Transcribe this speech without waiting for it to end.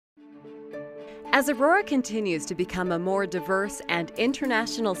As Aurora continues to become a more diverse and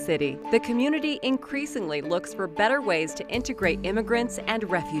international city, the community increasingly looks for better ways to integrate immigrants and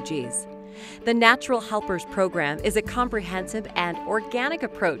refugees. The Natural Helpers Program is a comprehensive and organic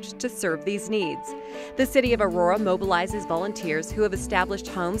approach to serve these needs. The City of Aurora mobilizes volunteers who have established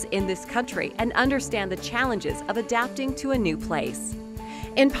homes in this country and understand the challenges of adapting to a new place.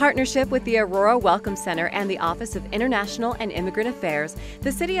 In partnership with the Aurora Welcome Center and the Office of International and Immigrant Affairs,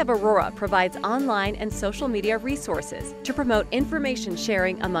 the City of Aurora provides online and social media resources to promote information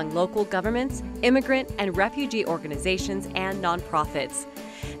sharing among local governments, immigrant and refugee organizations, and nonprofits.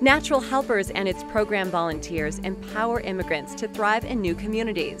 Natural Helpers and its program volunteers empower immigrants to thrive in new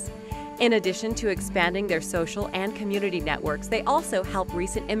communities. In addition to expanding their social and community networks, they also help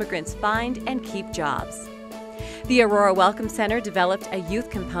recent immigrants find and keep jobs. The Aurora Welcome Center developed a youth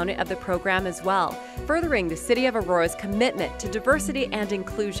component of the program as well, furthering the City of Aurora's commitment to diversity and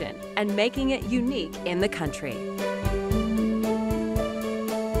inclusion and making it unique in the country.